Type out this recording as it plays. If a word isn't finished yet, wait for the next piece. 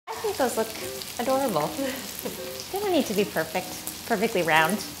think those look adorable. They don't need to be perfect, perfectly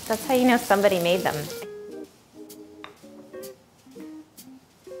round. That's how you know somebody made them.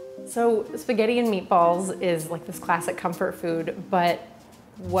 So spaghetti and meatballs is like this classic comfort food, but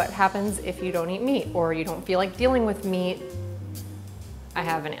what happens if you don't eat meat or you don't feel like dealing with meat? I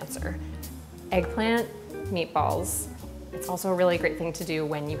have an answer. Eggplant meatballs. It's also a really great thing to do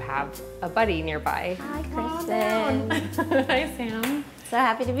when you have a buddy nearby. Hi, Kristen. Hi, Sam. So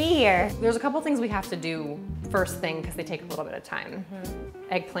happy to be here. There's a couple things we have to do first thing because they take a little bit of time.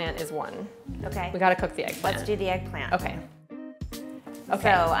 Eggplant is one. Okay. We gotta cook the eggplant. Let's do the eggplant. Okay. So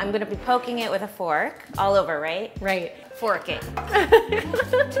I'm gonna be poking it with a fork all over, right? Right. Forking.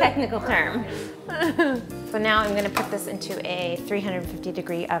 Technical term. So now I'm gonna put this into a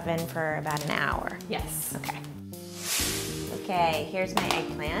 350-degree oven for about an hour. Yes. Okay. Okay, here's my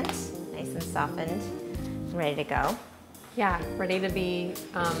eggplant. Nice and softened. Ready to go. Yeah, ready to be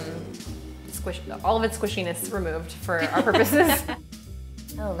all of its squishiness removed for our purposes.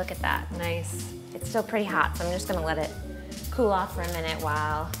 Oh, look at that. Nice. It's still pretty hot, so I'm just gonna let it cool off for a minute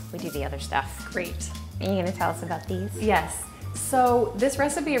while we do the other stuff. Great. And you're gonna tell us about these? Yes. So this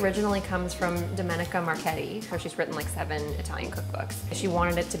recipe originally comes from Domenica Marchetti, so she's written like 7 Italian cookbooks. She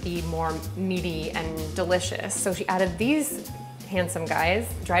wanted it to be more meaty and delicious, so she added these handsome guys,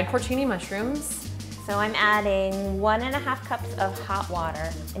 dried porcini mushrooms. So I'm adding 1.5 cups of hot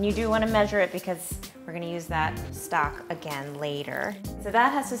water, and you do want to measure it because we're going to use that stock again later. So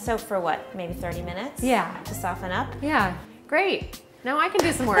that has to soak for what, maybe 30 minutes? Yeah. To soften up? Yeah, great. Now I can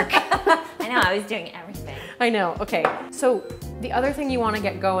do some work. I know, I was doing everything. I know, okay. So the other thing you want to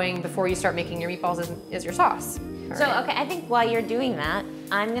get going before you start making your meatballs is your sauce. So, okay, I think while you're doing that,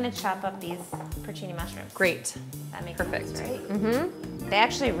 I'm going to chop up these porcini mushrooms. Great. That makes Perfect. sense, right? Mm-hmm. They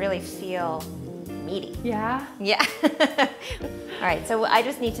actually really feel meaty. Yeah? Yeah. All right, so I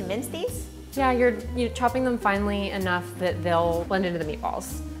just need to mince these? Yeah, you're chopping them finely enough that they'll blend into the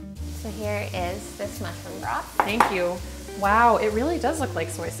meatballs. So here is this mushroom broth. Thank you. Wow, it really does look like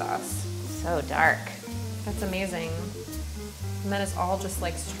soy sauce. So dark. That's amazing. And then it's all just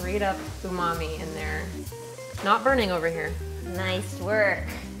like straight up umami in there. Not burning over here. Nice work.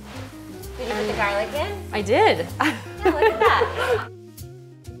 Did you put the garlic in? I did. Yeah, look at that.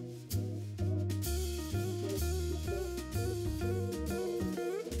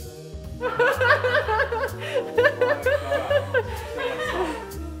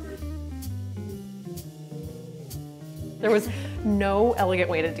 There was no elegant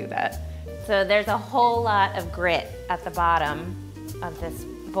way to do that. So there's a whole lot of grit at the bottom of this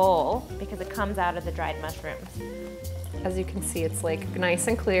bowl because it comes out of the dried mushrooms. As you can see, it's like nice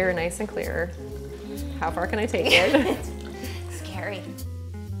and clear, nice and clear. How far can I take it? Scary.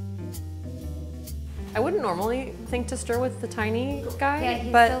 I wouldn't normally think to stir with the tiny guy, Yeah,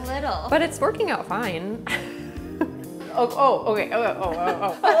 he's but so little. But it's working out fine. Okay.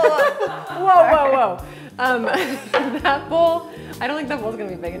 Whoa. That bowl, I don't think that bowl's gonna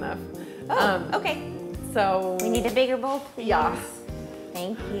be big enough. Oh, okay. So We need a bigger bowl, please. Yeah.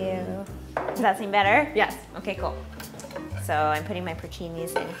 Thank you. Does that seem better? Yes. Okay, cool. So I'm putting my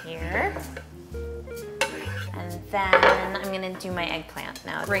porcinis in here. And then I'm gonna do my eggplant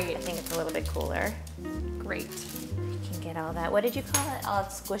now. Great. I think it's a little bit cooler. Great. You can get all that. What did you call it? All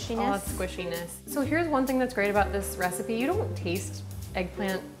its squishiness? All its squishiness. So here's one thing that's great about this recipe. You don't taste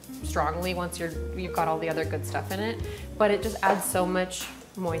eggplant strongly once you've got all the other good stuff in it, but it just adds so much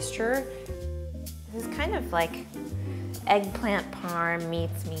moisture. This is kind of like eggplant parm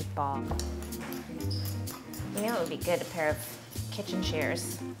meets meatball. You know, it would be good, a pair of kitchen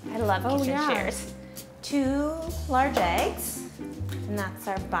shears. I love kitchen shears. 2 large eggs, and that's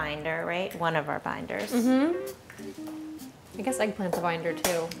our binder, right? One of our binders. Mm-hmm. I guess eggplant's a binder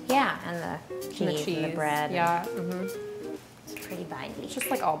too. Yeah, and the cheese and the bread. Yeah. Mm-hmm. It's pretty bindy. It's just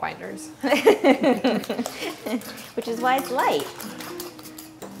like all binders. Which is why it's light.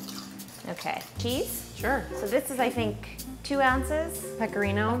 Okay, cheese. Sure. So this is, I think, 2 ounces.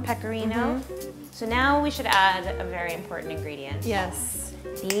 Pecorino. Pecorino. Mm-hmm. So now we should add a very important ingredient. Yes.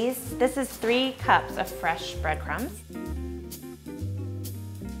 This is 3 cups of fresh breadcrumbs.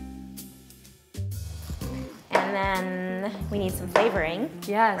 And then we need some flavoring.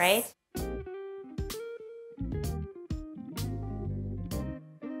 Yes. Right?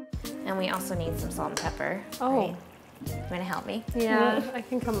 And we also need some salt and pepper. Oh. Right? You wanna help me? Yeah, I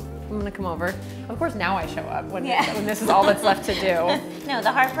think I'm gonna come over. Of course, now I show up when this is all that's left to do. No,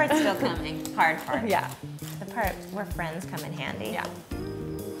 the hard part's still coming. Hard part. Yeah. The part where friends come in handy. Yeah.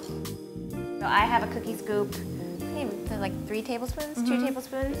 So I have a cookie scoop. Maybe like 3 tablespoons, 2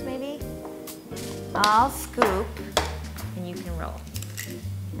 tablespoons maybe. I'll scoop and you can roll.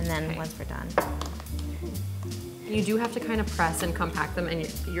 And then once we're done. You do have to kind of press and compact them, and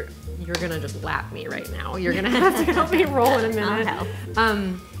you're gonna just lap me right now. You're gonna have to help me roll in a minute. I'll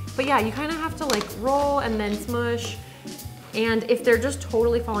help. But yeah, you kind of have to like roll and then smush. And if they're just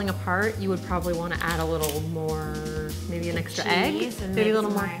totally falling apart, you would probably want to add a little more, maybe an extra egg, maybe a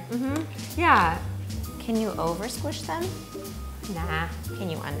little more. Yeah. Can you over squish them? Nah. Can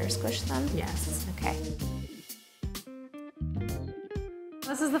you under squish them? Yes. Okay.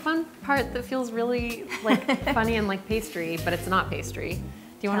 This is the fun part that feels really like funny and like pastry, but it's not pastry. Do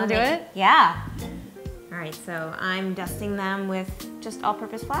you want to do it? Yeah. All right, so I'm dusting them with just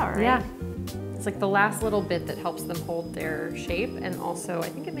all-purpose flour, right? Yeah. It's like the last little bit that helps them hold their shape, and also I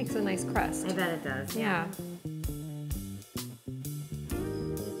think it makes a nice crust. I bet it does. Yeah.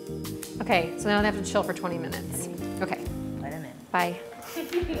 Okay, so now they have to chill for 20 minutes. Okay. Let them in. Bye.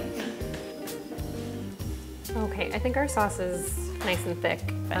 Okay, I think our sauce is nice and thick.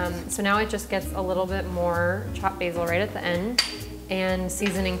 So now it just gets a little bit more chopped basil right at the end, and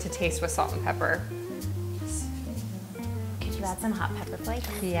seasoning to taste with salt and pepper. Could you add some hot pepper flakes?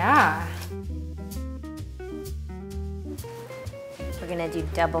 Yeah. We're gonna do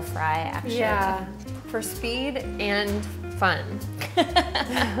double fry, actually. Yeah, for speed and fun.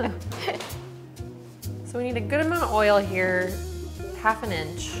 So we need a good amount of oil here, 1/2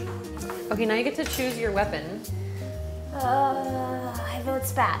 inch. Okay, now you get to choose your weapon. I vote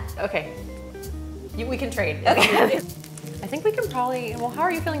spat. Okay, we can trade. Okay. I think we can probably, well, how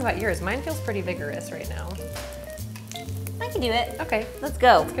are you feeling about yours? Mine feels pretty vigorous right now. I can do it. Okay, Let's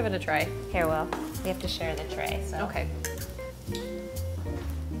go. let's give it a try. Here, Will. We have to share the tray, so. Okay.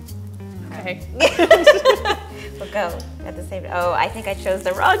 Okay. We'll go at the same time. Oh, I think I chose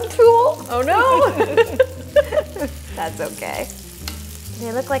the wrong tool. Oh no! That's okay.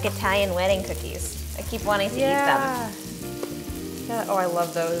 They look like Italian wedding cookies. I keep wanting to eat them. Yeah. Oh, I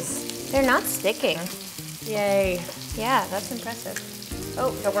love those. They're not sticking. Yay. Yeah, that's impressive.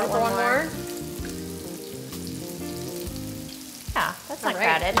 Oh, Go for one more. Yeah, that's not All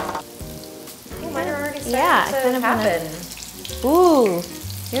right. crowded. Mine are already starting Yeah, I to kind of happen. Ooh,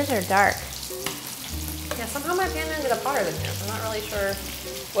 yours are dark. Yeah, somehow my pan ended up hotter than yours. I'm not really sure.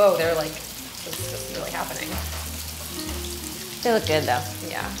 Whoa, they're like, this is just really happening. They look good though.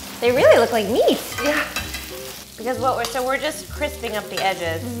 Yeah. They really look like meat. Yeah. Because we're just crisping up the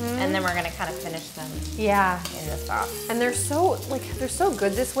edges, and then we're gonna kind of finish them Yeah. in the sauce. And they're so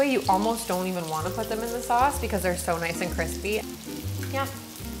good this way, you almost don't even want to put them in the sauce because they're so nice and crispy. Yeah.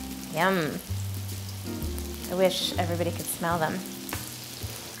 Yum. I wish everybody could smell them.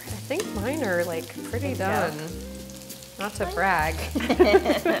 I think mine are like pretty done. Not to brag.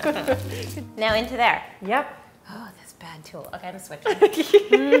 Now into there. Yep. Oh, this bad tool. Okay, I'm switching.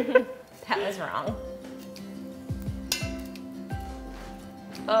 That was wrong.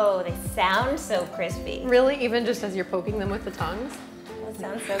 Oh, they sound so crispy. Really? Even just as you're poking them with the tongues? That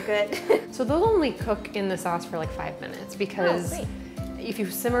sounds so good. So they'll only cook in the sauce for like 5 minutes because if you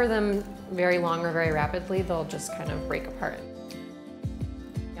simmer them very long or very rapidly, they'll just kind of break apart.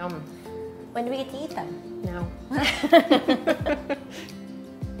 Yum. When do we get to eat them? Now.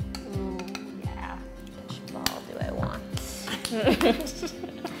 Ooh, yeah. Which ball do I want?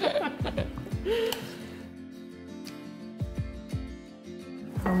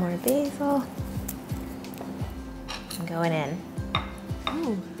 One more basil. I'm going in.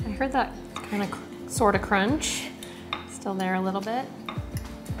 Oh, I heard that kind of sort of crunch. Still there a little bit.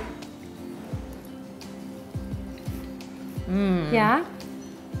 Mmm. Yeah?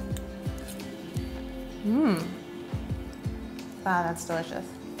 Mmm. Wow, that's delicious.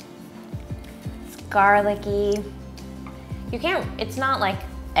 It's garlicky. You can't, it's not like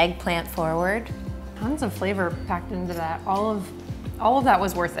eggplant forward. Tons of flavor packed into that. All of that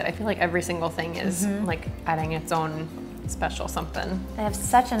was worth it. I feel like every single thing is like adding its own special something. They have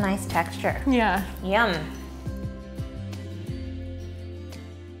such a nice texture. Yeah. Yum.